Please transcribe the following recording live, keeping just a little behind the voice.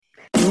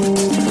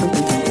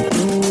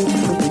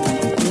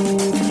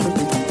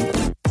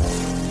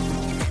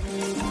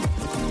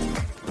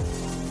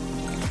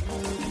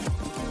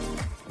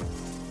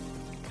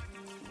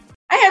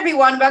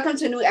everyone. Welcome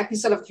to a new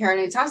episode of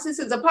Carolyn's House. This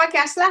is a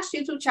podcast /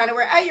 YouTube channel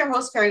where I, your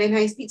host, Carolyn,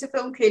 I speak to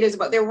film creators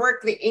about their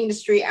work, the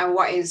industry, and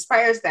what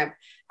inspires them.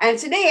 And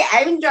today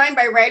I'm joined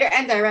by writer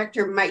and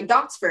director Mike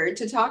Doxford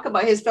to talk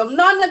about his film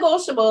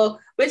Non-Negotiable,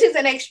 which is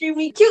an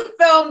extremely cute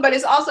film, but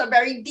it's also a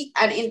very deep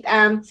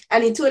and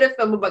intuitive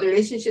film about the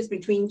relationships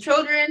between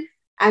children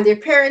and their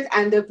parents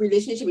and the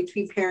relationship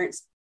between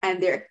parents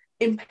and their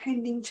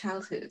impending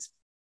childhood.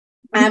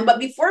 But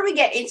before we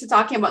get into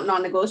talking about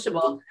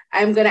Non-Negotiable,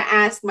 I'm going to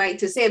ask Mike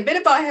to say a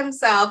bit about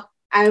himself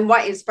and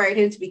what inspired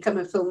him to become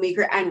a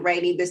filmmaker and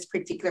writing this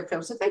particular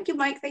film. So thank you,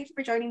 Mike. Thank you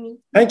for joining me.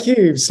 Thank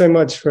you so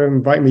much for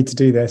inviting me to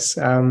do this.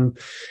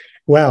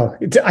 Well,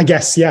 I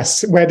guess,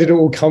 yes. Where did it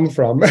all come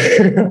from?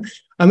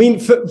 I mean,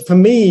 for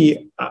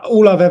me,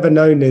 all I've ever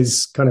known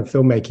is kind of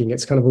filmmaking.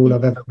 It's kind of all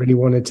I've ever really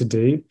wanted to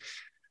do.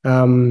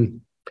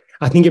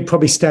 I think it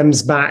probably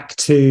stems back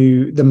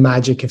to the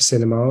magic of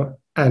cinema.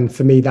 And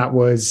for me, that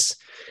was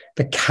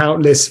the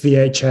countless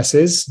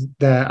VHSs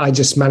that I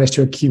just managed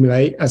to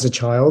accumulate as a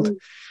child.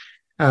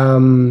 I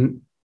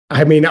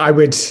mean, I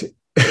would,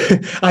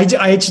 I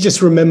actually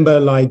just remember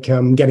like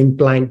getting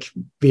blank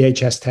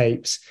VHS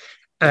tapes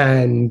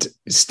and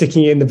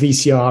sticking it in the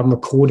VCR and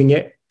recording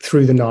it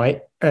through the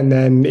night. And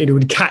then it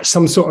would catch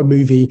some sort of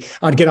movie.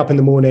 I'd get up in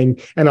the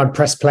morning and I'd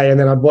press play and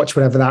then I'd watch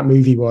whatever that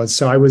movie was.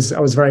 So I was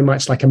very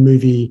much like a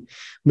movie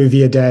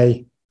a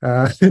day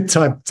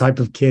type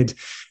of kid.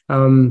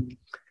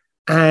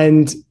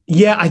 And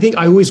yeah, I think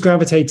I always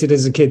gravitated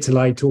as a kid to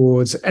like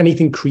towards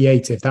anything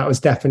creative. That was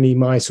definitely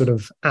my sort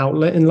of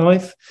outlet in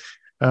life,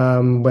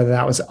 whether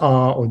that was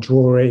art or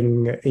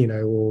drawing, you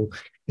know, or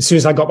as soon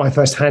as I got my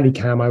first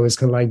handycam, I was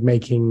kind of like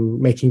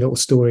making little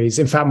stories.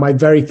 In fact, my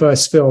very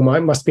first film, I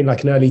must have been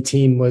like an early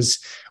teen,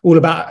 was all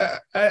about,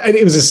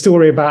 it was a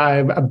story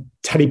about a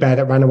teddy bear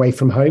that ran away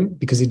from home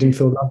because he didn't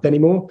feel loved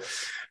anymore.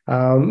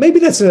 Maybe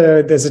there's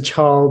a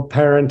child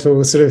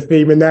parental sort of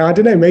theme in there. I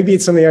don't know. Maybe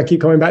it's something I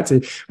keep coming back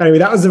to. Anyway,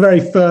 that was the very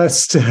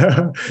first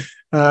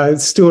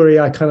story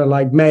I kind of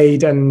like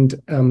made, and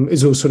it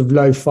was all sort of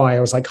lo-fi. I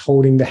was like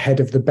holding the head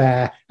of the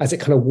bear as it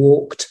kind of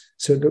walked,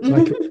 so it looked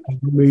like it was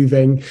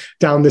moving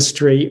down the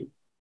street.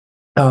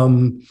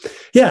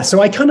 Yeah,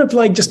 so I kind of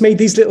like just made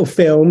these little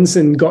films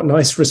and got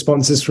nice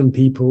responses from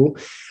people,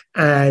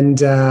 and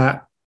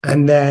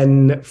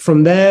then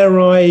from there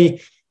I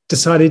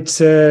decided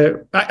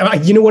to,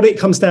 you know what it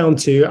comes down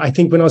to? I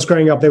think when I was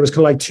growing up, there was kind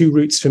of like two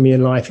routes for me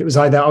in life. It was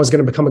either I was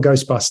going to become a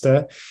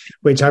Ghostbuster,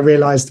 which I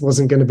realized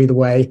wasn't going to be the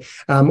way,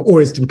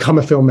 or is to become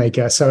a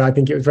filmmaker. So I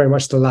think it was very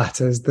much the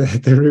latter as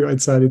the route I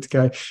decided to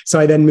go. So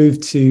I then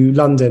moved to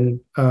London,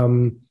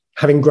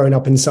 having grown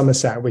up in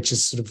Somerset, which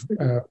is sort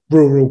of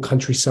rural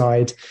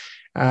countryside,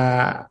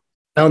 out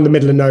in the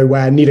middle of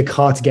nowhere, need a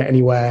car to get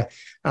anywhere.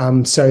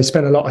 So I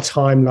spent a lot of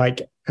time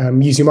like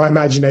using my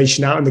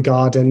imagination out in the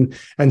garden.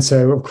 And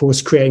so, of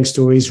course, creating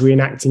stories,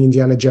 reenacting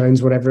Indiana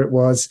Jones, whatever it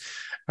was.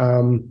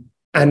 And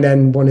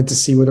then wanted to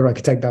see whether I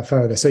could take that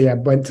further. So yeah,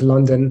 went to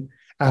London,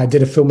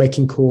 did a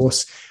filmmaking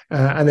course.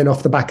 And then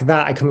off the back of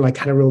that, I kind of like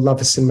had a real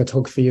love of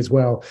cinematography as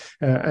well,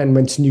 and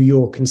went to New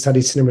York and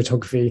studied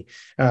cinematography,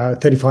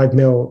 35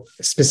 mil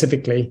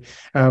specifically.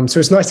 So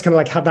it's nice to kind of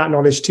like have that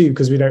knowledge too,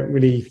 because we don't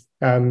really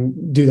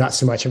do that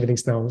so much.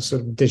 Everything's now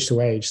sort of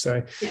digital age.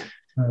 So yeah.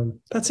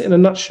 That's it in a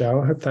nutshell.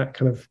 I hope that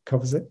kind of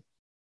covers it.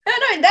 No,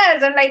 it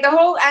does. And like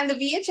the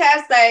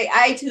VHS, like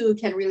I too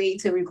can relate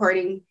to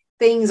recording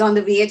things on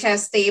the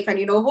VHS tape,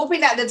 and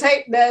hoping that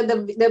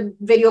the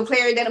video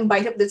player didn't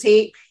bite up the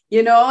tape,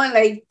 and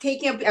like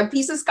taking a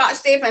piece of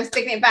Scotch tape and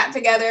sticking it back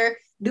together,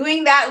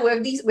 doing that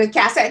with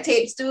cassette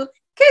tapes too.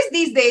 Kids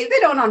these days, they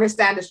don't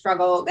understand the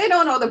struggle. They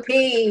don't know the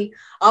pain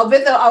of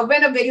when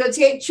a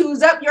videotape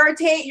chews up your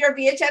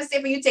VHS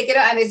tape, and you take it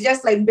out and it's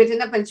just like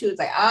bitten up and chewed.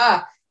 Like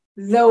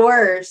the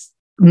worst.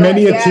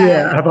 Many a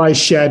tear have I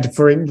shed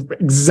for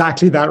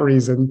exactly that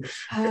reason.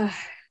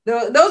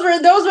 Those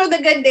were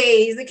the good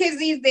days. The kids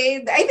these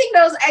days, I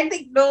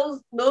think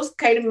those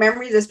kind of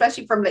memories,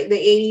 especially from like the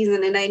 80s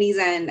and the 90s,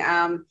 and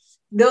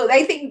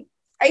I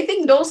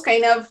think those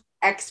kind of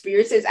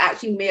experiences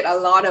actually made a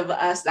lot of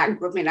us that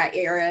grew up in that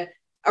era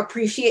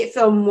appreciate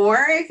film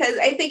more, because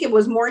I think it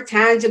was more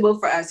tangible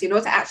for us,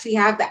 to actually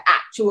have the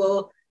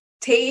actual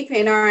tape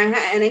in our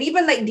hand. And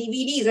even like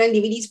DVDs, when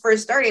DVDs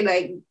first started,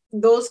 like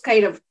those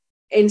kind of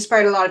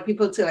inspired a lot of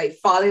people to like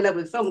fall in love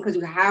with film, because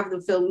you have the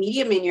film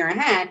medium in your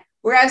hand.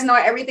 Whereas now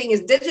everything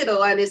is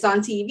digital and it's on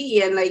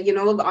TV and like,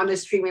 on the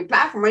streaming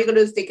platform, all you gotta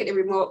do is take it a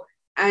remote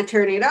and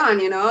turn it on.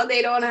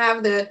 They don't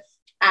have the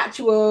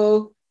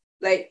actual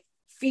like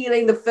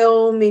feeling the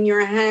film in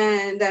your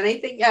hand. And I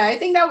think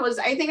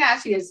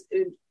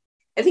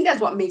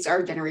that's what makes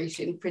our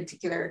generation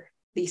particularly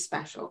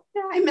special.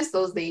 Yeah, I miss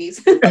those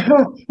days.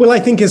 Well, I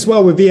think as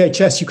well with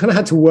VHS, you kind of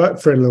had to work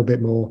for it a little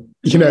bit more.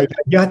 You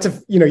had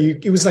to,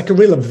 it was like a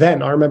real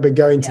event. I remember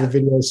going to the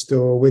video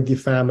store with your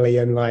family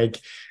and like,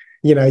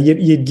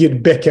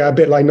 you'd bicker a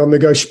bit like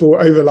Non-Negotiable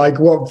over like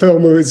what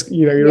film was,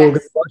 you're all going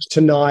to watch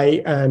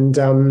tonight. And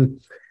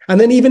And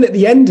then even at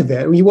the end of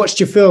it, when you watched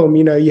your film,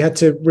 you know, you had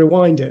to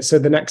rewind it so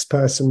the next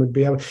person would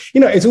be able,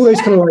 you know, it's all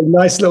those kind of like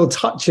nice little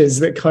touches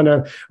that kind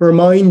of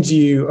remind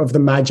you of the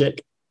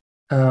magic,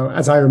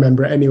 as I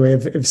remember it anyway,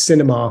 of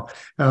cinema.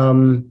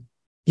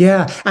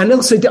 Yeah. And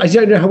also, I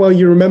don't know how well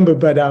you remember,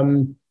 but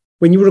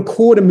when you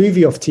record a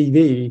movie off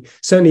TV,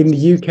 certainly in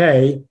the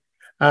UK,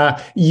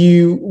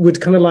 you would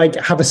kind of like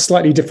have a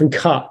slightly different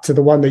cut to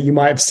the one that you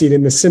might have seen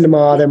in the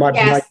cinema. There might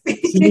be like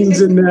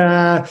scenes in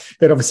there.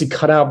 They'd obviously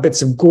cut out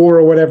bits of gore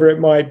or whatever it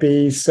might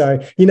be.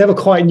 So you never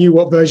quite knew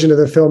what version of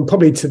the film,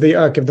 probably to the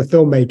irk of the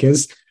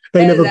filmmakers.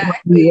 They never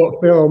quite knew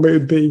what film it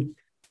would be.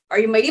 Or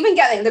you might even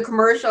get like the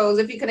commercials.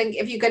 If you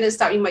couldn't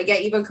stop, you might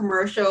get even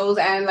commercials.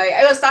 And like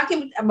I was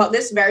talking about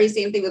this very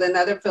same thing with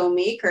another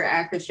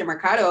filmmaker, Christian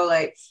Mercado.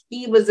 Like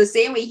he was the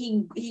same way.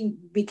 He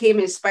became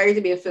inspired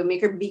to be a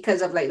filmmaker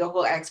because of like the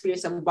whole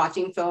experience of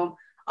watching film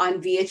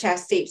on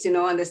VHS tapes, you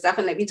know, and the stuff.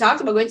 And like we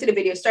talked about going to the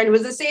video store. And it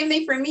was the same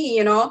thing for me,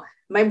 you know.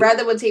 My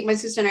brother would take my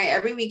sister and I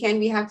every weekend.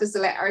 We have to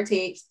select our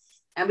tapes,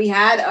 and we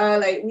had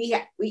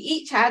we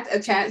each had a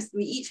chance.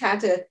 We each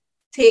had to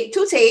take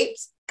 2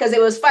 tapes. Because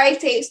it was 5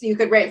 tapes you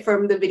could rent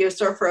from the video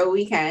store for a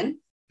weekend.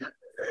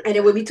 And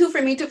it would be 2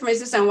 for me, 2 for my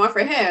sister, and 1 for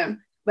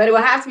him. But it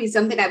would have to be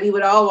something that we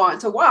would all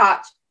want to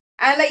watch.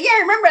 And like, yeah,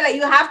 remember, like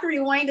you have to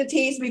rewind the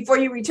tapes before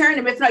you return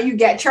them. If not, you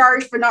get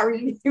charged for not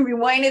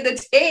rewinding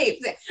the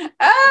tapes.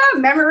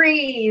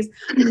 Memories.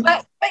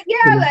 But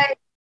yeah, like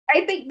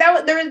I think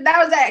that was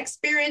that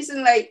experience.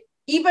 And like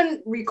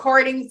even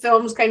recording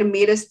films kind of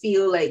made us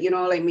feel like, you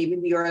know, like maybe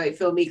we were like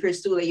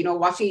filmmakers too. Like, you know,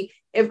 watching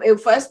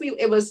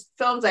it was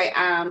films like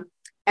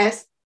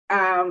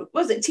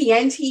was it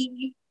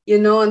TNT, you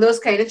know, and those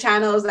kind of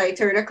channels like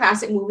Turner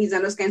Classic Movies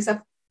and those kind of stuff.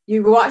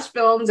 You watch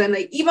films, and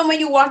like even when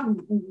you walk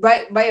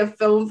by a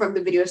film from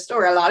the video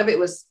store, a lot of it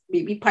was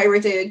maybe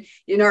pirated,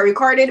 you know,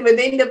 recorded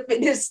within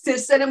the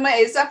cinema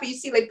and stuff. You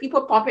see like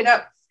people popping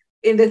up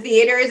in the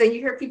theaters, and you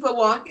hear people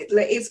walk.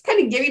 Like it's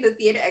kind of giving the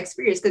theater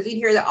experience because you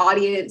hear the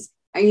audience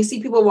and you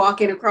see people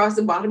walking across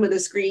the bottom of the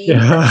screen.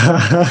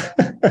 Yeah.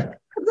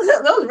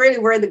 Those really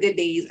were the good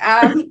days.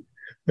 And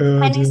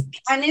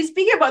then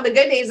speaking about the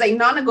good days, like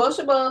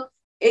Non-Negotiable,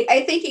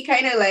 I think it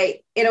kind of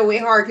like in a way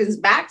harkens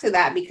back to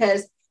that,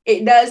 because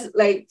it does,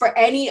 like for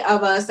any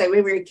of us, like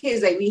when we were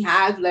kids, like we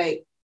have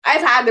like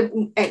I've had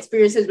the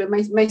experiences with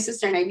my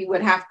sister and I. We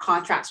would have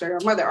contracts with our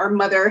mother. Our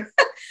mother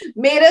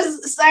made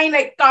us sign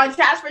like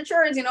contracts for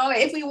chores, you know,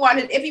 like if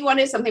we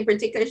wanted something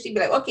particular, she'd be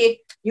like, okay,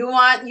 you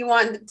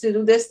want to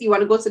do this, you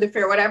want to go to the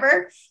fair,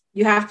 whatever,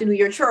 you have to do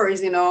your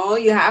chores, you know,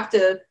 you have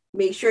to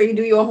make sure you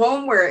do your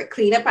homework,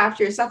 clean up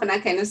after yourself and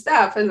that kind of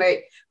stuff. And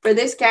like for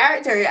this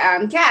character,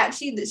 Kat,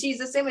 she's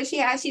the same way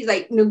she's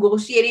like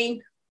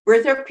negotiating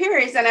with her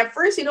parents. And at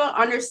first you don't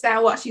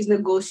understand what she's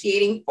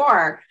negotiating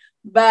for.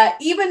 But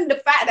even the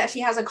fact that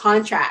she has a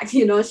contract,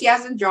 you know, she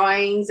has the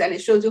drawings, and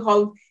it shows you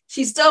how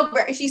she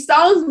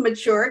sounds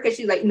mature because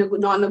she's like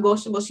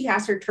non-negotiable. She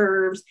has her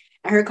terms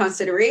and her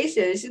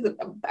considerations. She's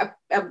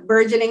a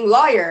burgeoning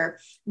lawyer,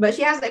 but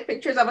she has like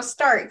pictures of a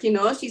Stark, you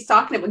know, she's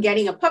talking about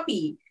getting a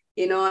puppy,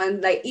 you know,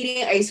 and like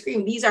eating ice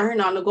cream. These are her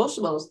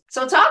non-negotiables.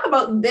 So talk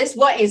about this,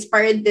 what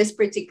inspired this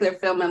particular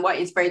film and what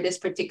inspired this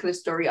particular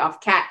story of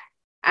Kat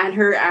and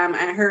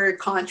her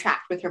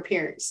contract with her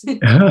parents.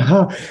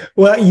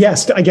 Well,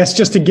 yes, I guess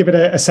just to give it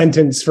a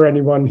sentence for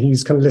anyone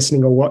who's kind of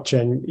listening or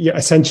watching,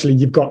 essentially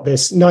you've got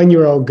this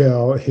 9-year-old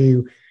girl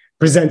who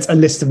presents a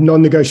list of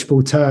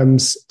non-negotiable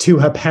terms to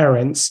her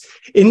parents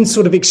in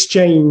sort of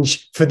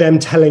exchange for them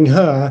telling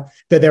her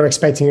that they're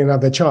expecting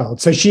another child.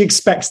 So she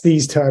expects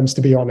these terms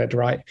to be honored,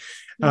 right?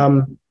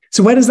 Mm-hmm.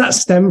 So where does that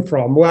stem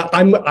from? Well,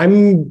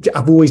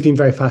 I've always been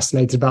very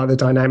fascinated about the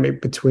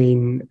dynamic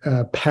between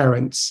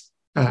parents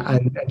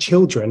and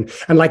children,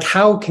 and like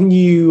how can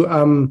you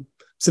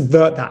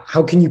subvert that?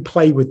 How can you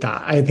play with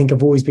that? I think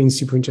I've always been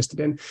super interested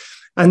in.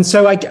 And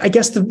so I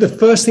guess the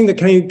first thing that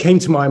came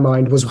to my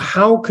mind was,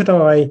 how could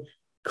I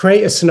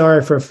create a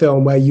scenario for a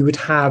film where you would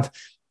have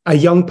a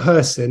young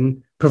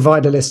person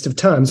provide a list of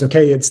terms?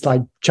 Okay, it's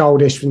like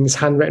childish and it's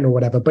handwritten or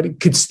whatever, but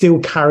it could still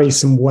carry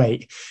some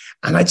weight.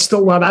 And I just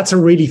thought, wow, that's a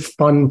really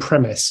fun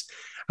premise.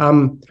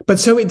 But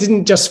so it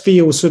didn't just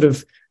feel sort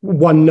of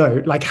one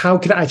note. Like, how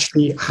could it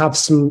actually have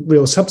some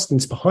real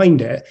substance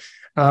behind it,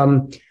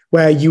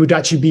 where you would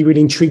actually be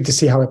really intrigued to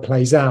see how it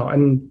plays out?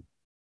 And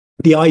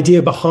the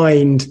idea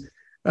behind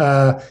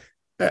like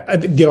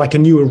a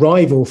new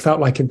arrival felt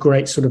like a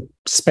great sort of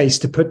space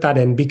to put that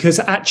in, because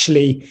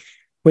actually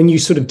when you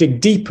sort of dig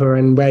deeper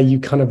and where you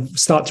kind of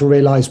start to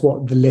realize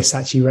what the list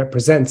actually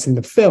represents in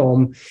the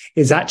film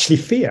is actually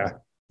fear.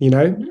 You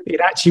know,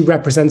 it actually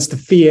represents the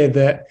fear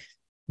that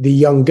the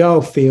young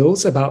girl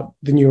feels about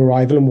the new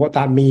arrival and what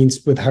that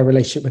means with her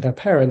relationship with her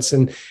parents,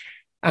 and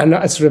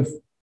sort of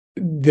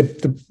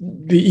the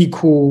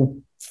equal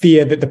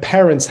fear that the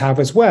parents have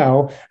as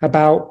well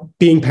about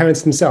being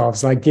parents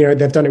themselves. Like, you know,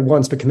 they've done it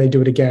once, but can they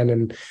do it again?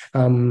 And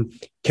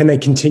can they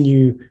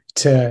continue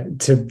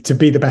to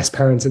be the best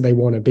parents that they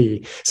want to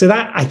be? So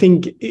that, I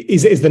think,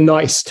 is the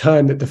nice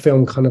turn that the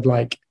film kind of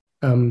like,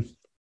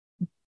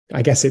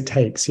 I guess it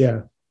takes.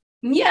 Yeah.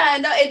 Yeah,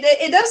 no,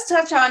 it does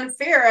touch on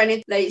fear, and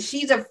it's like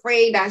she's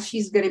afraid that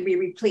she's gonna be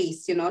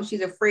replaced.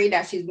 She's afraid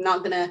that she's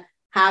not gonna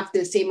have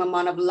the same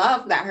amount of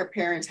love that her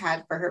parents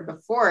had for her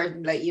before.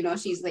 Like,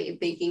 she's like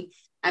thinking,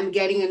 I'm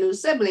getting a new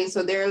sibling,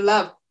 so their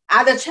love.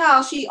 As a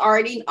child, she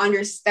already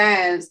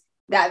understands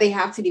that they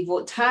have to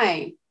devote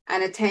time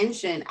and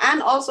attention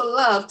and also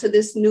love to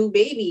this new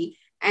baby,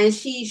 and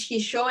she's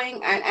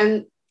showing,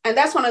 and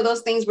that's one of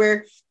those things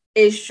where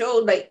it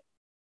showed like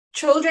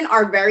children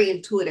are very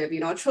intuitive,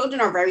 children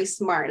are very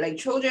smart. Like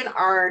children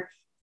are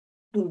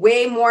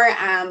way more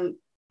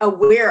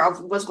aware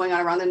of what's going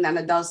on around them than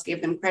adults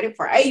give them credit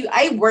for.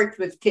 I worked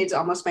with kids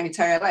almost my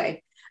entire life.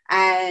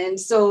 And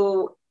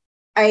so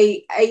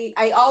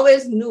I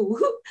always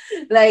knew,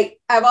 like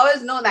I've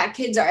always known that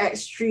kids are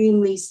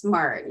extremely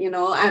smart, and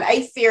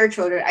I fear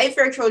children. I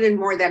fear children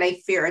more than I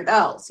fear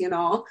adults, and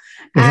I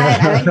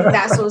mean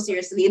that so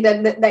seriously.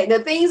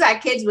 The things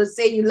that kids would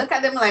say, you look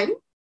at them like,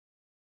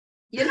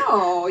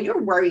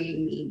 you're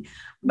worrying me.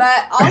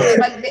 But also,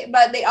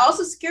 but they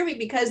also scare me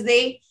because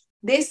they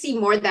see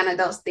more than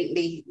adults think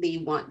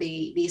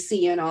they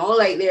see,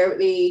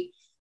 like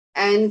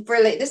and for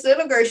like this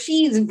little girl,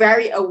 she's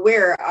very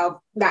aware of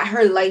that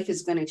her life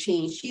is going to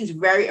change. She's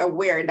very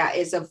aware that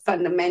it's a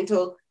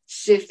fundamental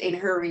shift in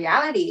her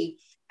reality.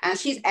 And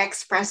she's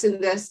expressing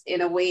this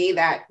in a way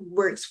that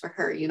works for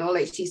her,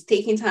 like she's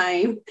taking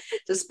time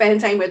to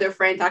spend time with her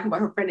friend, talking about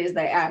her friend is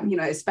like,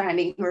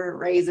 expanding her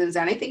horizons.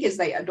 And I think it's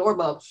like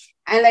adorable.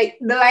 And like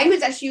the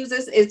language that she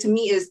uses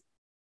is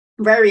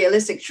very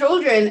realistic.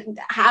 Children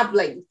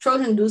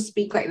do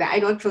speak like that. I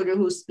know children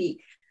who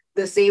speak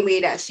the same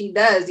way that she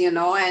does,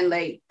 and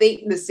like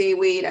think the same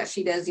way that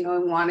she does,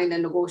 wanting to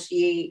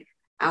negotiate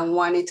and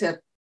wanting to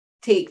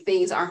take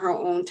things on her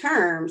own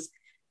terms.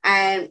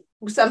 And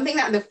something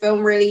that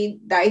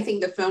I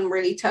think the film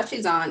really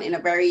touches on in a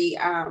very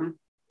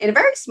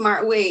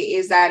smart way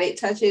is that it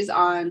touches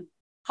on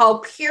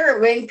how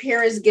when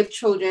parents give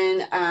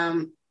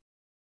children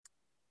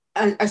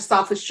a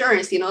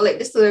self-assurance, like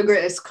this little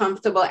girl is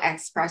comfortable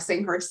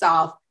expressing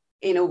herself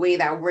in a way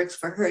that works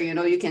for her.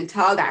 You can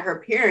tell that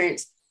her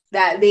parents,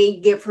 that they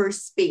give her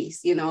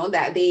space,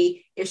 that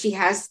if she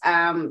has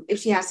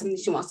something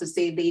she wants to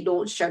say, they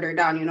don't shut her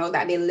down,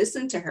 that they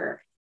listen to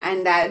her,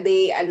 and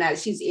that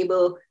she's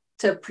able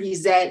to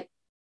present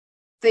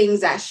things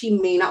that she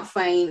may not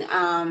find,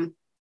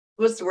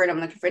 what's the word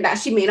I'm looking for, that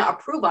she may not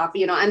approve of,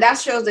 and that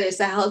shows that it's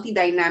a healthy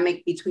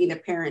dynamic between the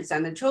parents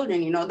and the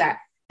children, that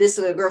this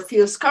little girl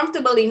feels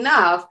comfortable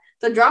enough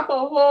to drop a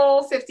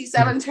whole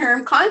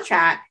 57-term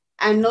contract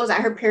and knows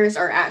that her parents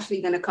are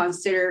actually going to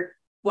consider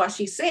what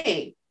she's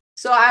saying.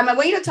 So I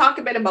want you to talk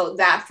a bit about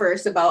that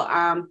first,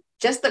 about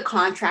just the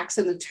contracts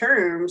and the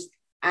terms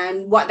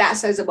and what that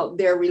says about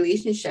their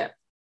relationship.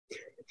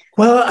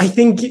 Well, I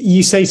think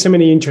you say so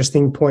many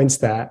interesting points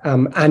there.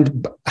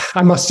 And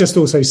I must just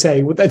also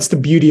say, that's the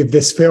beauty of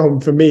this film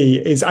for me,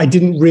 is I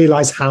didn't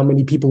realize how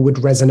many people would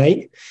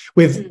resonate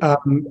with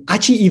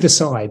actually either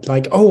side.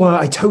 Like,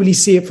 I totally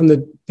see it from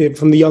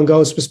the young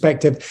girl's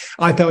perspective.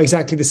 I felt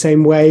exactly the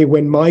same way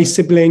when my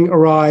sibling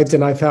arrived,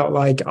 and I felt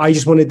like I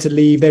just wanted to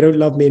leave. They don't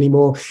love me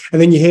anymore.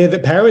 And then you hear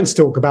that parents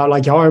talk about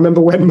like, I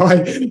remember when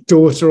my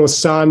daughter or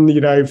son,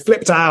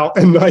 flipped out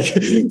and like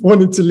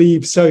wanted to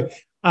leave. So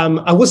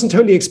I wasn't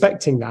totally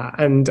expecting that.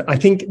 And I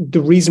think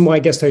the reason why I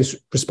get those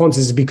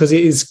responses is because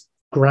it is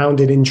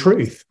grounded in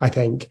truth. I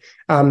think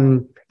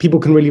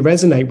people can really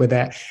resonate with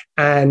it.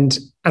 And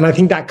I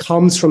think that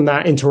comes from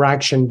that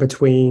interaction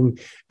between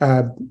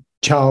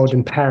child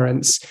and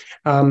parents.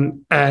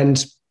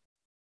 And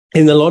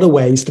in a lot of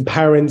ways, the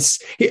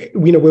parents,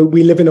 we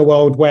live in a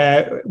world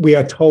where we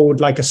are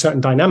told like a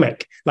certain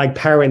dynamic, like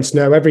parents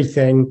know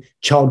everything,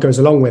 child goes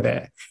along with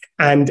it.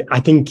 And I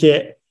think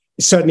it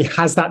certainly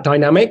has that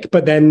dynamic,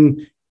 but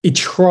then it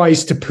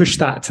tries to push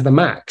that to the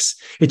max.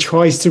 It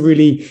tries to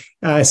really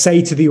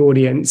say to the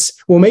audience,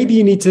 well, maybe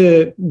you need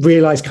to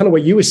realize kind of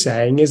what you were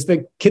saying is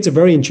that kids are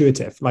very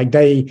intuitive. Like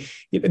I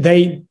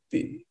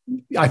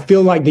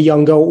feel like the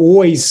young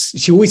girl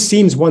she always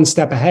seems one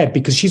step ahead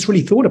because she's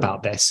really thought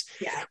about this.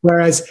 Yeah.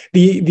 Whereas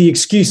the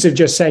excuse of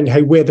just saying,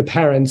 hey, we're the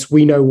parents,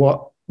 we know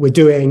what we're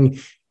doing,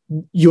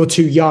 you're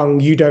too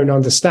young, you don't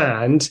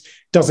understand,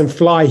 doesn't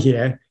fly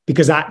here.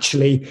 Because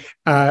actually,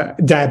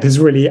 Deb has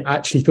really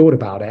actually thought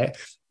about it.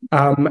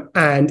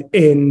 And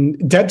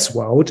in Deb's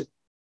world,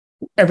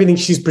 everything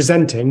she's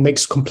presenting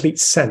makes complete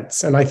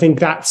sense. And I think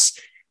that's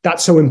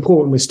so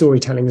important with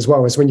storytelling as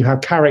well, is when you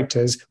have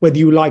characters, whether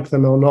you like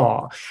them or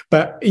not.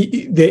 But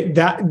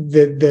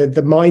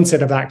the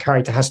mindset of that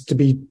character has to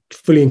be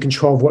fully in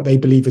control of what they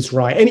believe is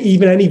right. And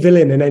even any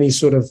villain in any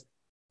sort of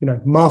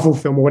Marvel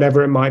film or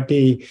whatever it might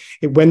be,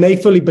 when they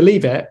fully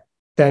believe it,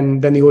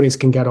 then the audience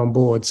can get on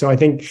board. So I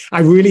think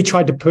I really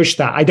tried to push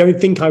that. I don't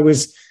think I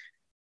was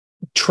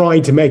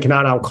trying to make an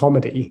out-and-out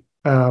comedy,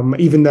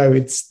 even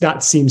though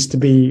that seems to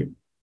be,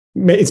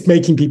 it's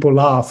making people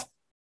laugh.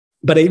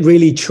 But it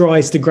really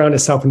tries to ground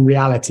itself in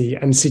reality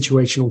and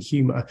situational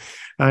humor.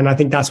 And I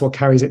think that's what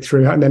carries it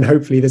through. And then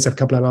hopefully there's a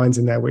couple of lines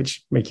in there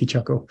which make you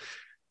chuckle.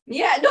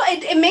 Yeah, no,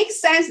 it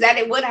makes sense that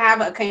it would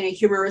have a kind of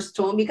humorous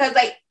tone because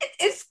like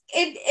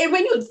it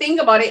when you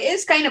think about it,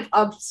 it's kind of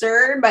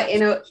absurd, but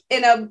in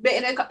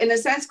a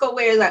sensical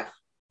way, like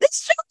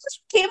this show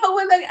just came up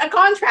with a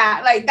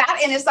contract like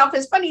that in itself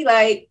is funny.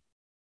 Like,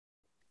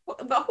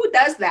 but who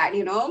does that?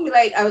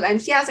 Like,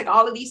 and she has like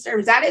all of these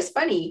terms that is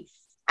funny,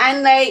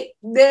 and like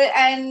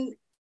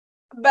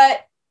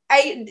but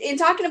in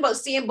talking about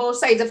seeing both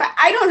sides, if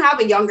I don't have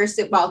a younger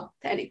sibling, well,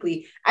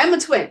 technically, I'm a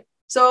twin.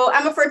 So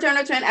I'm a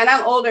fraternal twin and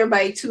I'm older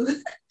by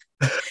 2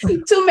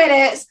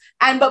 minutes.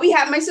 But we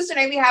have my sister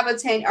and I, we have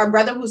our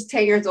brother who's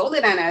 10 years older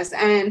than us.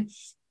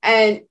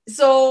 And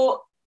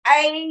so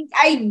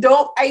I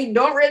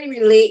don't really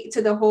relate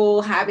to the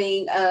whole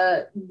having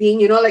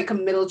being, like a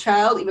middle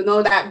child, even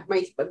though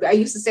I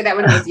used to say that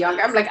when I was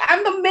younger. I'm like,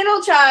 I'm the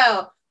middle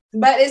child.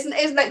 But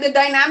it's like the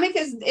dynamic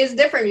is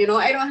different,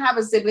 I don't have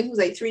a sibling who's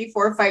like 3,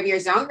 4, 5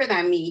 years younger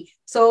than me.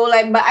 So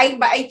like, but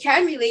I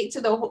can relate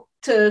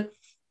to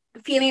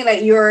feeling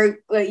like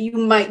you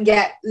might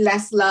get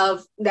less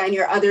love than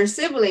your other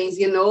siblings,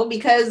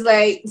 because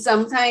like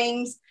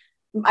sometimes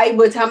I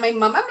would tell my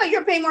mom, I'm like,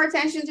 you're paying more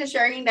attention to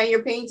Shirley than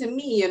you're paying to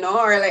me,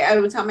 or like I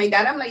would tell my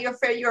dad, I'm like,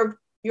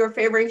 you're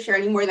favoring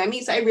Shirley more than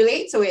me. So I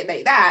relate to it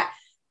like that.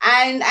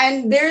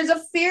 And there's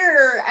a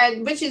fear,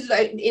 and which is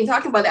like in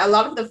talking about it, a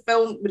lot of the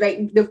film,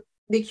 like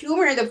the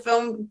humor in the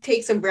film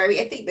takes I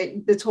think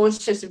that the tone's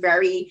just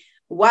very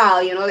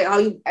wow,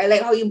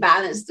 like how you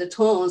balance the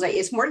tones. Like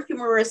it's more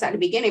humorous at the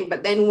beginning,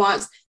 but then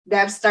once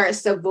Deb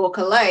starts to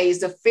vocalize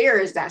the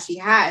fears that she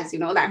has,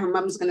 that her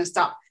mom's gonna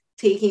stop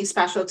taking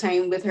special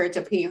time with her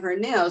to paint her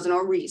nails,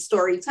 read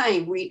story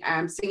time, read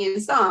singing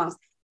songs.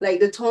 Like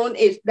the tone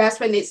that's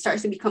when it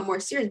starts to become more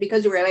serious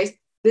because you realize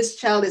this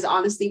child is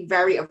honestly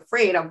very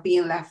afraid of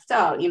being left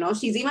out.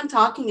 She's even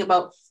talking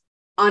about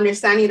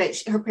understanding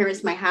that her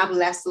parents might have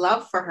less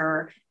love for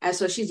her. And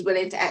so she's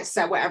willing to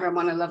accept whatever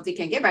amount of love they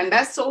can give her. And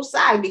that's so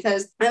sad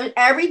because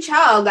every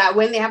child that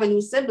when they have a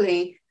new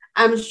sibling,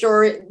 I'm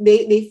sure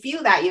they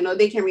feel that,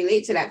 they can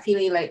relate to that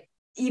feeling. Like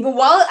even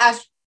while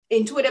as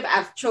intuitive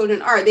as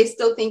children are, they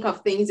still think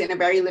of things in a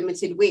very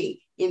limited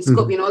way in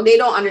scope. Mm-hmm. They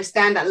don't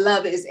understand that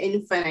love is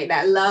infinite,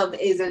 that love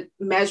isn't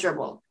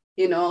measurable.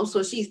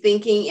 So she's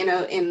thinking in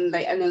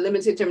a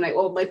limited term, like,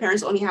 oh, my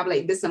parents only have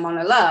like this amount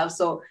of love.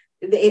 So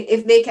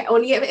if they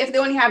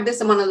only have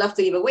this amount of love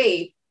to give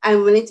away,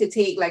 I'm willing to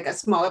take like a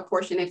smaller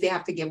portion if they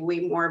have to give away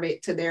more of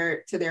it to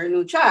their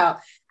new child.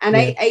 And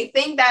yeah. I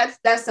think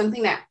that's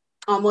something that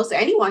almost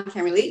anyone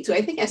can relate to.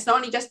 I think it's not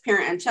only just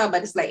parent and child,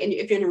 but it's like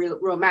if you're in a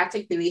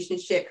romantic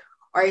relationship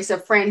or it's a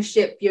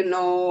friendship,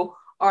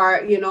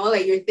 or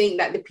like you think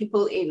that the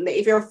people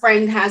if your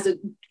friend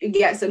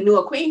gets a new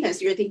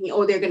acquaintance, you're thinking,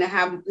 oh, they're gonna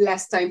have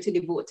less time to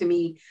devote to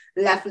me,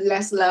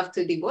 less love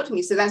to devote to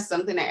me. So that's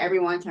something that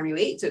everyone can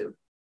relate to.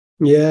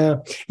 Yeah.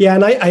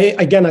 And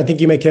I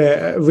think you make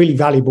a really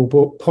valuable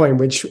point,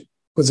 which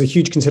was a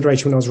huge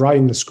consideration when I was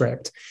writing the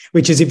script,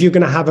 which is if you're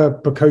going to have a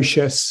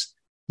precocious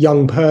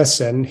young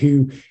person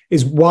who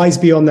is wise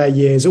beyond their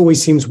years,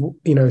 always seems,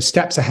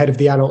 steps ahead of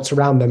the adults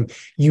around them,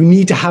 you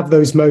need to have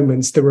those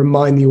moments that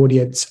remind the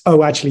audience,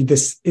 oh, actually,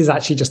 this is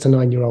actually just a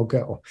 9-year-old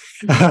girl.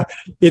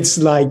 It's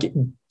like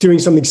doing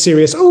something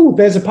serious. Oh,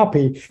 there's a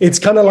puppy. It's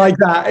kind of like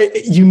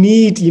that. You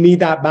need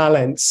that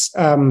balance.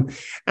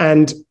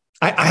 And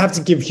I have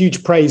to give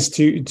huge praise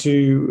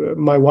to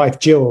my wife,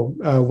 Jill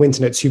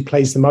Wintonitz, who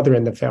plays the mother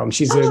in the film.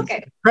 She's an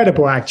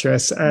incredible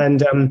actress.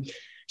 And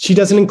she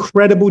does an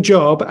incredible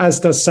job, as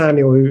does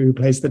Samuel, who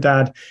plays the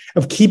dad,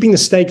 of keeping the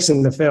stakes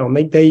in the film.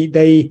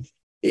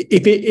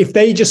 If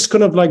they just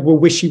kind of like were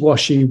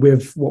wishy-washy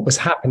with what was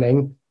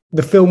happening,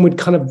 the film would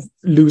kind of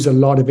lose a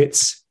lot of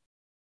its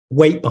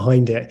weight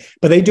behind it.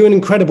 But they do an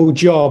incredible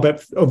job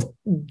of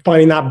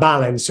finding that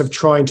balance of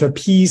trying to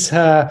appease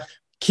her,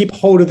 keep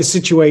hold of the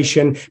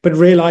situation, but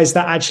realize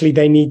that actually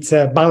they need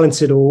to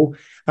balance it all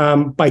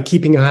by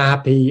keeping her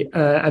happy,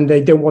 and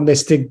they don't want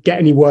this to get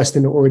any worse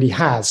than it already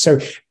has. So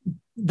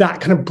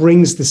that kind of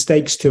brings the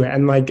stakes to it,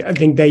 and like I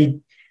think they're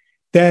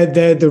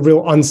the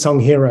real unsung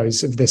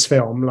heroes of this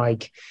film.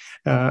 Like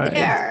they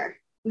are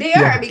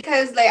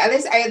because like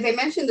as I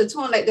mentioned, the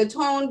tone, like the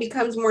tone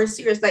becomes more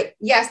serious. Like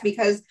yes,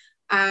 because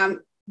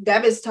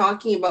Deb is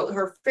talking about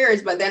her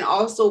fears, but then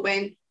also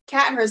when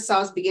Kat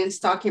herself begins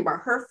talking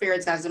about her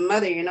fears as a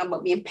mother,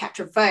 about being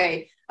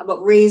petrified,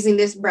 about raising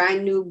this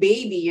brand new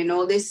baby,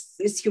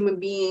 this human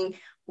being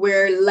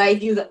where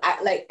life,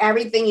 like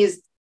everything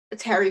is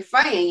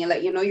terrifying. And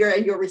like,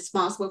 you're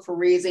responsible for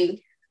raising,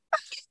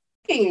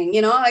 like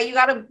you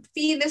got to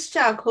feed this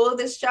child, clothe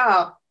this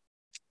child,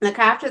 look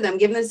after them,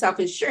 give them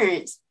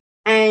self-insurance.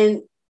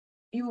 And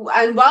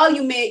while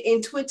you may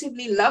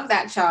intuitively love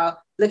that child,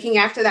 looking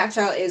after that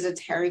child is a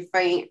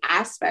terrifying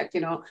aspect.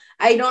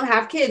 I don't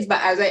have kids,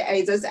 but as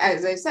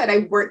I said, I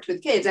worked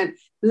with kids, and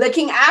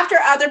looking after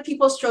other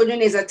people's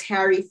children is a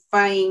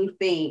terrifying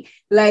thing.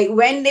 Like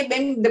when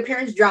the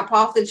parents drop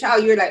off the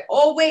child, you're like,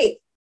 oh wait,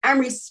 I'm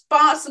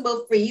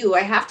responsible for you.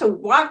 I have to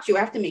watch you.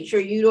 I have to make sure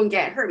you don't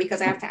get hurt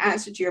because I have to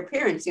answer to your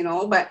parents,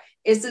 But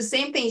it's the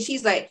same thing.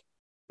 She's like,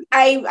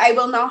 I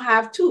will now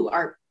have two,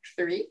 or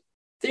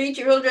three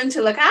children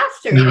to look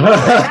after. You know?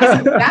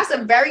 That's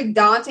a very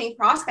daunting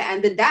prospect.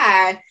 And the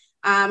dad,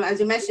 as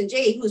you mentioned,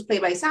 Jay, who's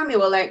played by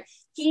Samuel, like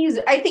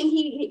I think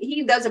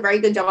he does a very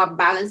good job of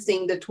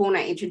balancing the tone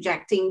and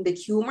interjecting the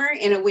humor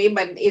in a way,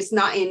 but it's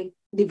not in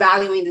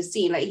devaluing the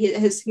scene. Like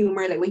his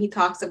humor, like when he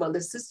talks about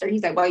the sister,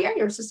 he's like, well, yeah,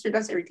 your sister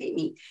does irritate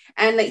me.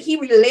 And like he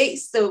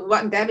relates to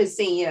what Deb is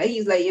saying. You know,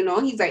 he's like, you know,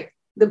 he's like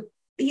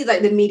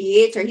the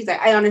mediator. He's like,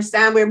 I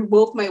understand where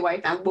both my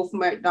wife and both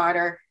my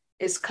daughter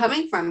is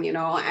coming from, you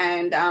know.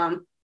 And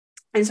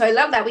so I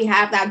love that we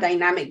have that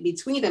dynamic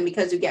between them,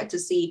 because you get to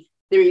see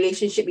the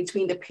relationship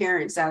between the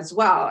parents as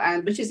well,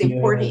 and which is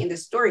important in the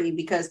story,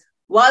 because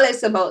while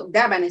it's about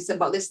Deb and it's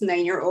about this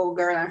 9-year-old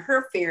girl and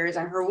her fears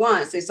and her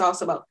wants, it's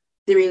also about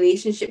the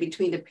relationship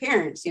between the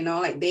parents. You know,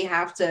 like they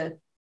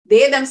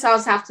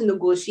themselves have to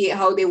negotiate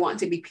how they want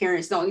to be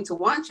parents, not only to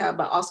one child,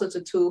 but also to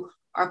 2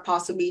 or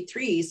possibly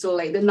 3. So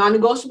like the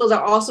non-negotiables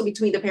are also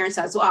between the parents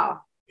as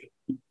well.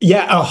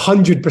 Yeah,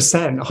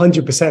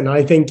 100%.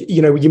 I think,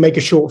 you know, you make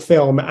a short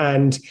film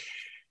and,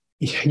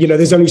 you know,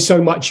 there's only so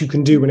much you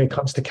can do when it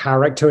comes to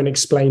character and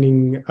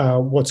explaining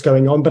what's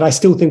going on. But I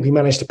still think we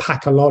managed to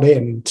pack a lot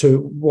in to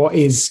what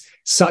is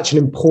such an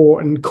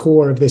important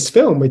core of this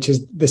film, which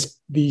is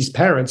these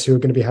parents who are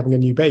going to be having a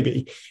new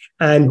baby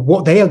and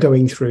what they are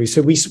going through.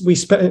 So we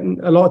spent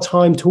a lot of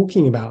time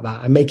talking about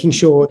that and making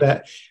sure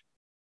that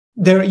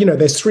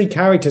there's 3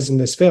 characters in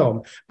this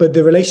film, but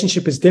the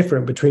relationship is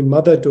different between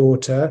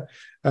mother-daughter,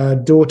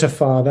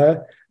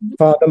 daughter-father,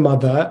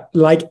 father-mother,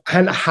 like,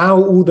 and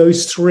how all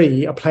those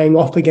 3 are playing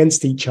off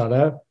against each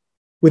other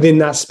within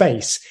that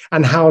space,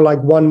 and how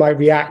like one might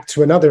react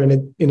to another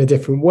in a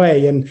different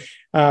way. And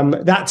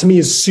that to me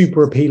is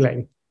super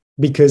appealing,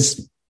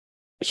 because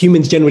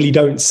humans generally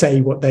don't say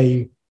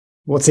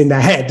what's in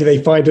their head.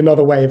 They find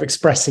another way of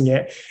expressing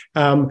it.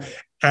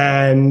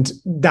 And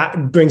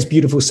that brings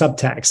beautiful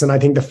subtext. And I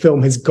think the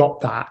film has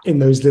got that in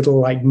those little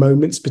like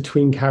moments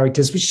between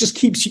characters, which just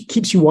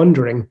keeps you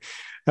wondering,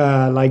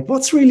 like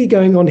what's really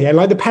going on here. And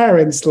like the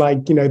parents,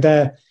 like, you know,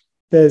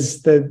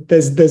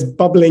 there's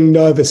bubbling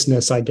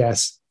nervousness, I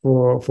guess,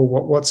 for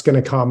what's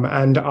going to come.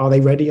 And are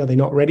they ready? Are they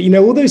not ready? You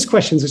know, all those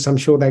questions which I'm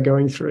sure they're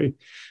going through.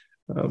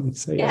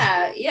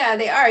 Yeah,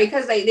 they are,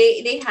 because like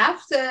they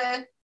have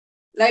to.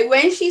 Like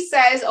when she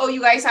says, oh,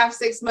 you guys have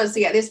 6 months to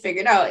get this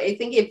figured out, I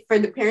think for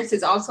the parents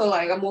is also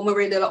like a moment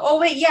where they're like,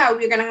 oh, wait, yeah,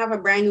 we're going to have a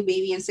brand new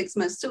baby in 6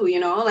 months too, you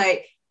know,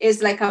 like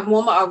it's like a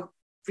moment of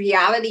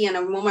reality and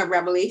a moment of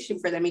revelation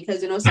for them,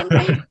 because, you know,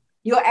 sometimes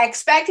you're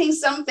expecting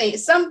something,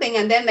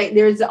 and then like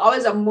there's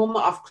always a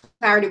moment of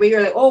clarity where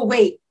you're like, oh,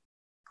 wait,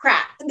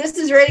 crap, this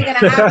is really going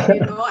to happen,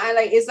 you know, and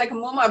like it's like a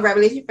moment of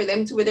revelation for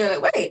them too, where they're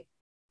like, wait.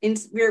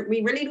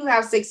 We really do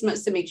have 6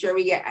 months to make sure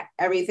we get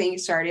everything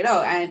started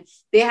out, and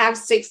they have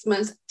 6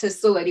 months to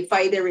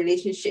solidify their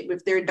relationship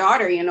with their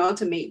daughter, you know,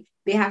 they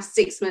have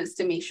 6 months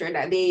to make sure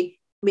that they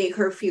make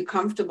her feel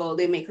comfortable,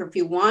 they make her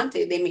feel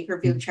wanted, they make her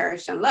feel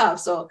cherished and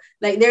loved. So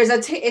like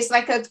it's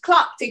like a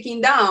clock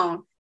ticking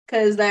down,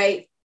 because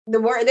like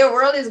their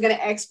world is going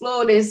to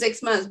explode in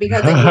 6 months,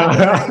 because like, they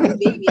have a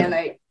baby, and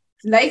like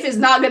life is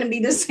not going to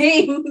be the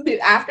same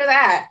after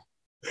that.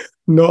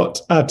 Not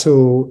at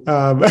all.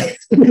 No,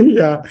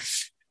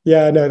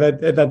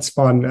 that's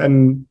fun.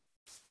 And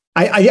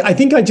I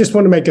think I just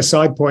want to make a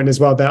side point as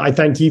well, that I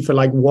thank you for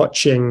like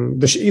watching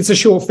it's a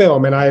short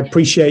film, and I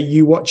appreciate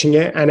you watching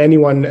it, and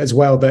anyone as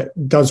well that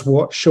does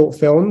watch short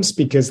films,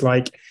 because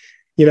like,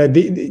 you know,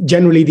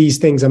 generally these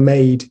things are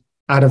made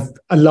out of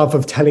a love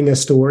of telling a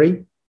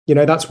story. You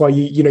know, that's why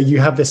you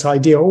have this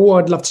idea, oh,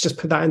 I'd love to just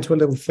put that into a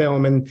little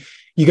film, and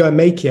you go and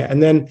make it.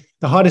 And then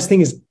the hardest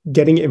thing is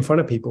getting it in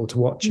front of people to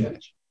watch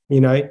it. You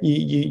know,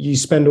 you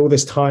spend all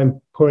this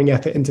time pouring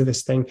effort into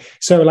this thing.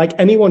 So like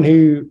anyone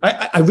who,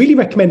 I really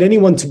recommend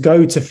anyone to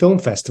go to film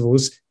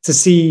festivals to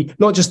see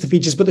not just the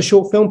features, but the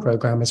short film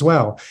program as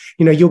well.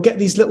 You know, you'll get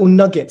these little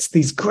nuggets,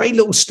 these great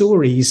little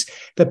stories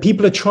that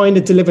people are trying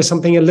to deliver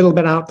something a little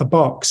bit out the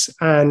box.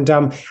 And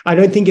I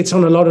don't think it's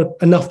on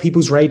enough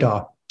people's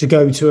radar to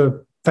go to a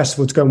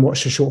festival to go and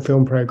watch the short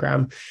film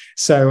program.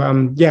 So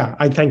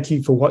I thank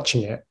you for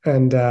watching it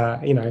and,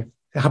 you know,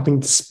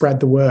 helping to spread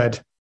the word.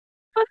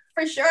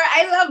 For sure.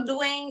 I love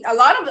doing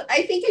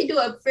I think I do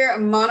a fair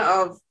amount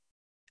of,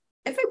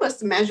 if I was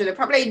to measure it,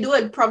 I do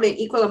an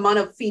equal amount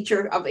of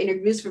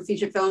interviews for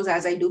feature films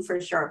as I do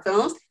for short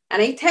films.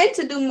 And I tend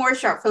to do more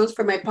short films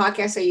for my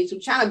podcast or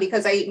YouTube channel,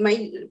 because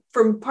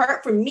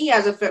for me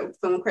as a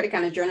film critic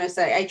and a journalist,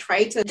 I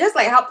try to just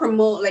like help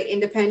promote like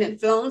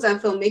independent films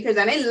and filmmakers.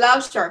 And I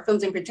love short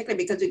films in particular,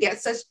 because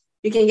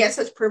you can get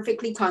such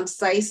perfectly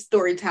concise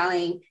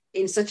storytelling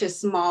in such a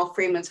small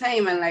frame of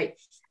time. And like,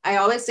 I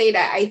always say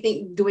that I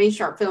think doing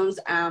short films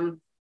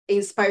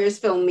inspires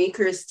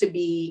filmmakers to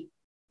be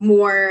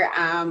more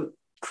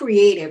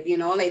creative, you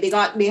know, like they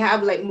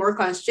have like more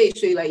constraints.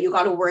 So like you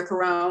got to work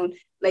around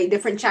like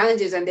different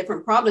challenges and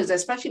different problems,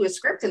 especially with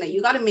scripting. Like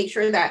you got to make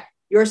sure that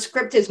your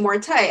script is more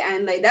tight.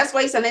 And like that's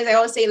why sometimes I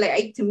always say, like,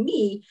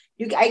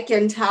 I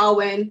can tell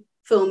when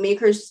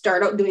filmmakers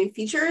start out doing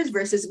features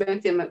versus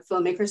when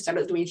filmmakers start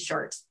out doing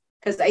shorts.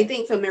 because I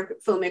think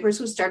filmmakers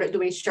who started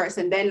doing shorts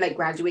and then like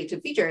graduate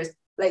to features,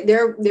 like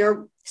their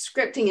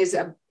scripting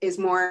is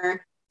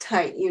more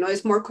tight, you know,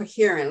 it's more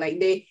coherent. Like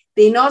they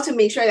know to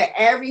make sure that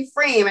every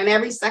frame and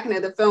every second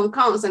of the film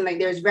counts. And like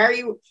there's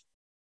very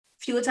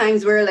few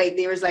times where like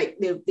there's like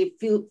they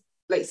feel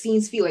like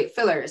scenes feel like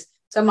fillers.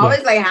 So I'm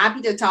always like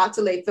happy to talk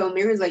to like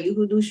filmmakers like you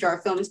who do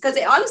short films, because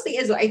it honestly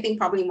is, I think,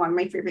 probably one of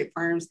my favorite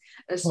forms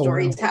of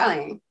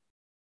storytelling.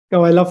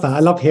 Oh, I love that. I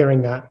love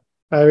hearing that.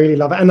 I really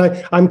love it. And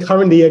I'm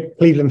currently at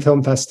Cleveland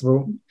Film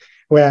Festival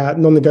where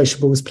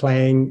Non-Negotiable is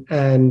playing,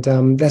 and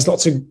there's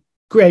lots of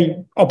great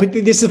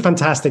this is a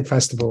fantastic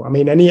festival. I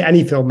mean,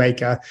 any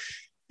filmmaker,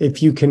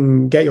 if you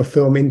can get your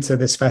film into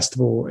this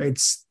festival,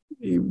 it's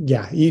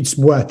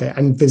worth it,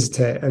 and visit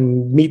it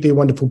and meet the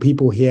wonderful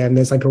people here. And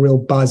there's like a real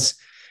buzz.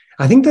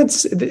 I think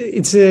it's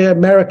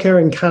America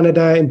and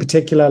Canada in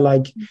particular.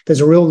 Like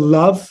there's a real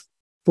love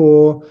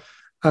for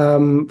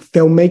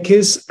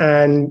filmmakers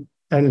and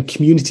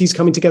communities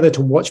coming together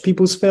to watch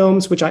people's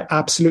films, which I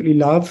absolutely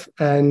love.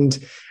 And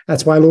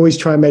that's why I'll always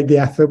try and make the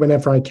effort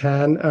whenever I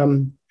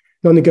can.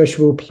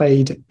 Non-Negotiable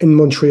played in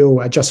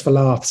Montreal at Just for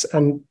Laughs,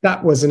 and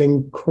that was an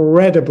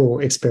incredible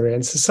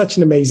experience. It's such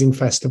an amazing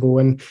festival,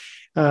 and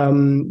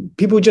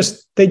people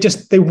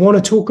they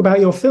want to talk about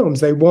your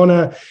films. They want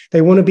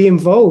to be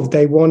involved.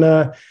 They want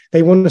to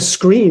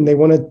screen. They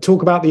want to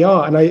talk about the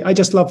art, and I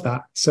just love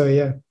that. So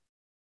yeah.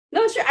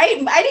 No, sure. I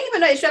didn't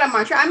even know it showed up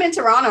Montreal. I'm in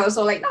Toronto,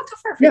 so like not too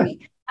far from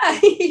me.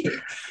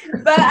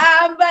 but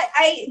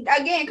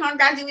again,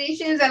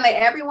 congratulations, and like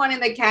everyone in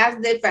the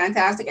cast did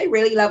fantastic. I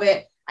really love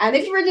it. And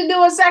if you were to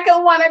do a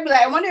second one, I'd be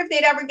like, I wonder if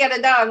they'd ever get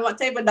a dog. What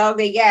type of dog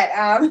they get?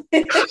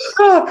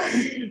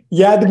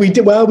 Yeah, we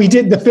did. Well, we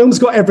did. The film's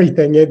got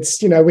everything.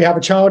 It's, you know, we have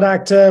a child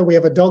actor, we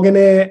have a dog in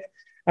it.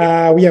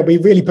 We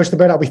really pushed the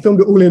boat out. We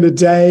filmed it all in a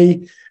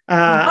day.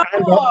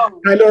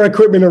 And our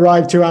equipment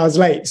arrived 2 hours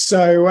late.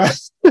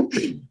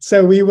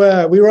 So we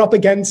were up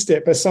against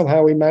it, but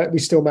somehow we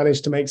still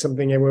managed to make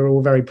something and we're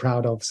all very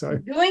proud of. So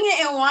doing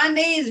it in one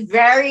day is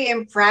very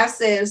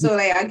impressive. So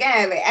like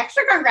again, like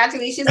extra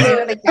congratulations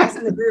to the cast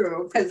and the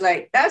crew, because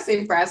like that's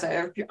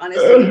impressive,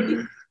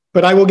 honestly.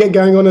 But I will get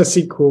going on a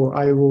sequel.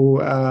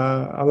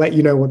 I'll let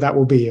you know what that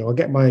will be. I'll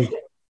get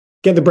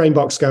the brain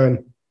box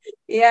going.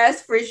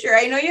 Yes, for sure.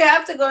 I know you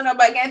have to go now,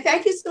 but again,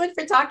 thank you so much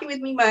for talking with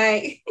me,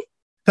 Mike.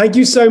 Thank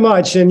you so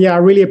much. And yeah, I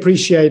really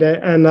appreciate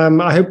it. And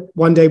I hope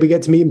one day we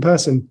get to meet in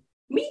person.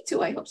 Me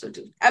too. I hope so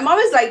too. I'm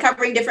always like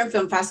covering different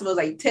film festivals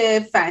like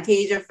TIFF,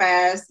 Fantasia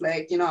Fest,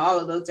 like, you know, all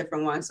of those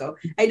different ones. So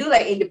I do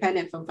like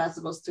independent film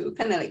festivals too,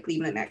 kind of like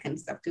Cleveland, that kind of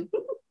stuff too.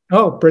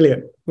 Oh,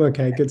 brilliant.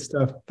 Okay, good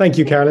stuff. Thank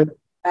you, Carolyn.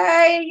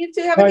 Bye. You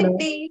too. Have a good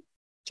day.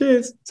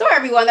 Cheers. So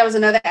everyone, that was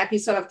another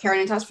episode of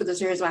Carolyn Talks for the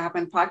Series What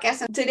Happened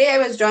podcast. And today I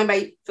was joined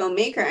by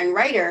filmmaker and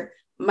writer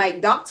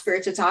Mike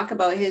Doxford to talk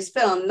about his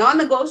film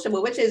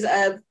Non-Negotiable, which is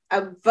a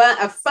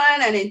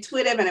fun and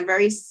intuitive and a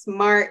very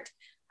smart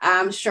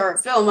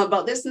short film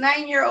about this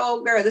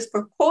 9-year-old girl, this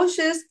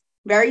precocious,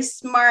 very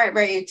smart,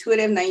 very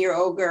intuitive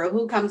 9-year-old girl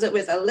who comes up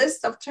with a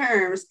list of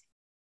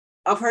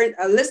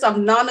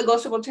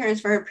non-negotiable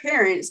terms for her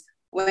parents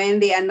when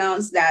they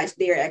announced that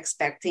they're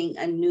expecting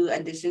a new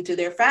addition to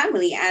their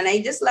family. And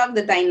I just love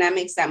the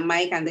dynamics that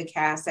Mike and the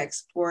cast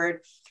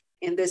explored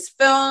in this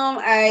film.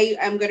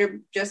 I'm going to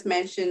just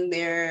mention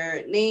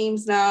their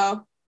names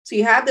now. So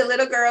you have the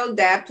little girl,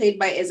 Dad, played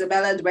by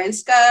Isabella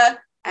Dwenska,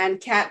 and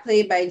Kat,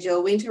 played by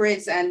Jill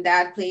Winteritz, and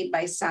Dad, played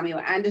by Samuel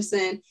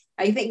Anderson.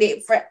 I think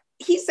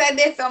he said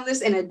they filmed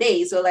this in a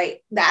day. So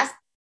like that's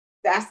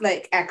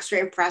like extra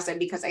impressive,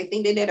 because I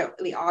think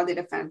they all did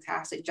a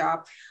fantastic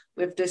job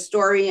with the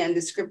story and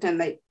the script and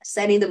like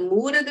setting the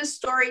mood of the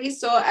story.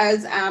 So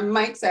as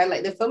Mike said,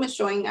 like the film is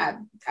showing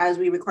as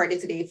we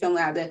recorded today, filmed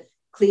at the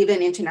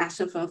Cleveland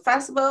International Film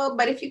Festival.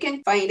 But if you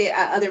can find it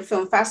at other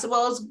film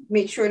festivals,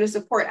 make sure to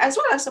support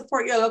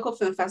your local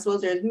film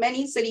festivals. There's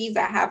many cities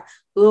that have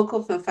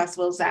local film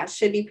festivals that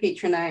should be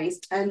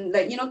patronized, and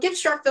like, you know, give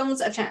short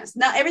films a chance.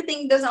 Not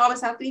everything doesn't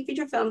always have to be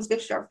feature films.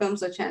 Give short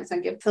films a chance,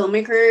 and give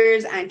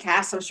filmmakers and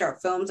cast of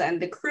short films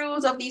and the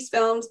crews of these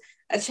films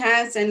a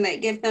chance, and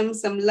like give them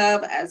some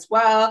love as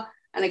well.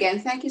 And again,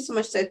 thank you so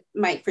much to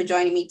Mike for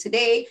joining me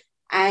today.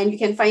 And you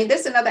can find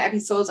this and other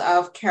episodes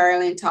of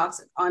Carolyn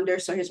Talks under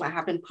So Here's What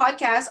Happened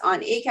podcast on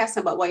Acast,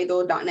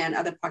 AboutWhyThough.net, and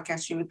other podcast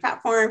streaming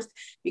platforms.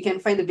 You can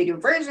find the video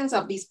versions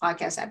of these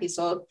podcast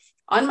episodes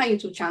on my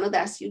YouTube channel.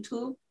 That's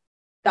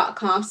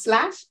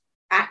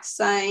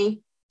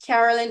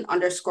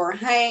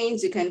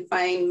youtube.com/@Carolyn_Hines. You can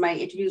find my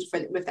interviews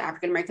with the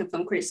African American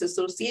Film Critics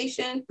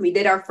Association. We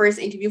did our first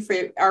interview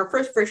for our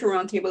first virtual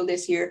roundtable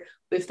this year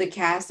with the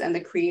cast and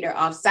the creator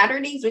of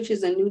Saturdays, which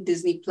is a new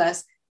Disney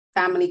Plus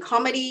family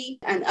comedy,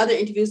 and other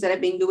interviews that I've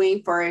been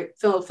doing for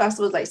film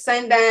festivals like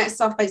Sundance,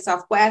 South by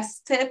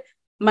Southwest, TIFF.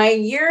 My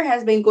year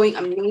has been going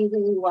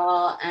amazingly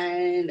well,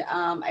 and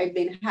I've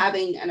been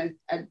having a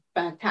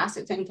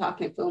fantastic time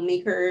talking to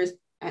filmmakers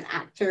and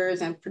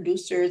actors and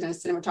producers and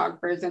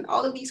cinematographers and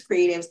all of these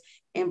creatives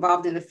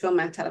involved in the film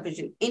and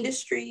television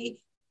industry.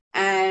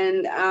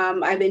 And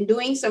I've been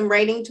doing some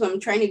writing too. I'm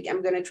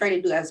going to try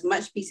to do as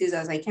much pieces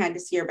as I can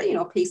this year, but,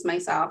 pace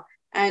myself.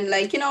 And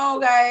like,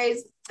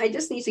 guys, I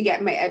just need to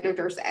get my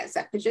editors to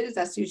accept pitches.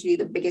 That's usually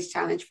the biggest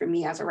challenge for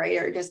me as a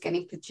writer, just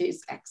getting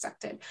pitches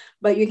accepted.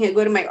 But you can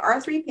go to my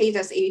R3 page,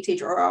 that's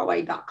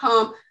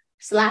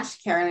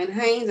ahroy.com/Carolyn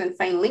Hines, and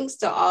find links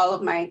to all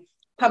of my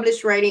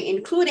published writing,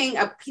 including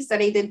a piece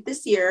that I did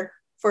this year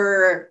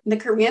for the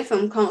Korean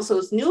Film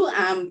Council's new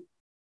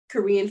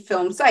Korean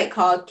film site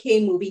called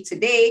K-Movie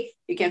Today.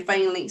 You can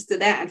find links to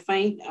that and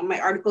find my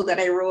article that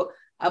I wrote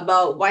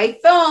about why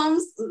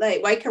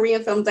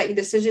Korean films like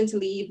Decision to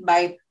Leave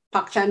by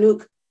Park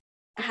Chan-wook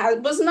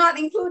was not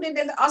included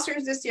in the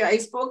Oscars this year. I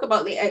spoke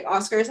about the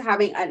Oscars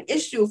having an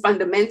issue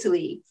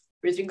fundamentally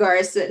with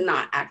regards to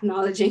not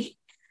acknowledging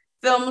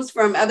films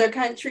from other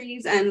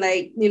countries and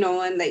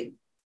the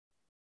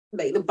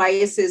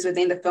biases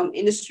within the film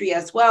industry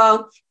as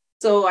well.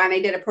 So, and I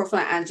did a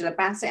profile on Angela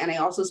Bassett, and I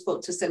also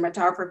spoke to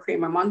cinematographer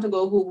Kramer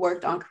Montego, who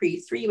worked on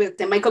Creed 3 with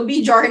Michael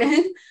B.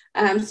 Jordan.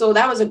 So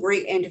that was a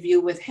great interview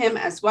with him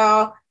as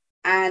well.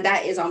 And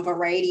that is on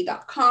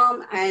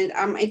variety.com. And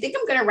I think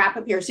I'm going to wrap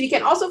up here. So you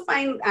can also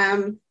find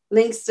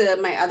links to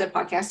my other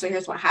podcast. So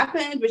Here's What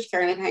Happened, which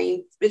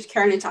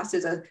Carolyn Toss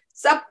is a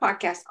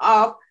sub-podcast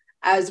of,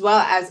 as well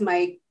as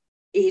my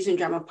Asian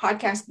drama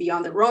podcast,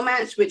 Beyond the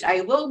Romance, which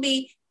I will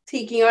be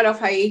taking out of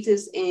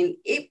hiatus in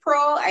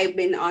April. I've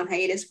been on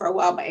hiatus for a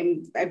while, but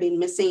I've been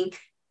missing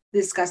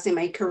discussing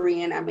my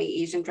Korean and my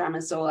Asian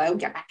drama, so I'll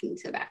get back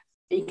into that.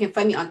 And you can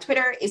find me on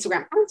Twitter,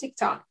 Instagram, and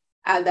TikTok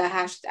at the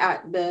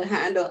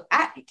handle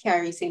at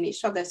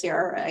CarrieCNH. That's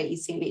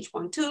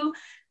CarrieCNH12.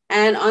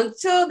 And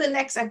until the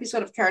next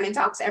episode of Carolyn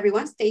Talks,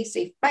 everyone stay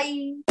safe.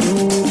 Bye.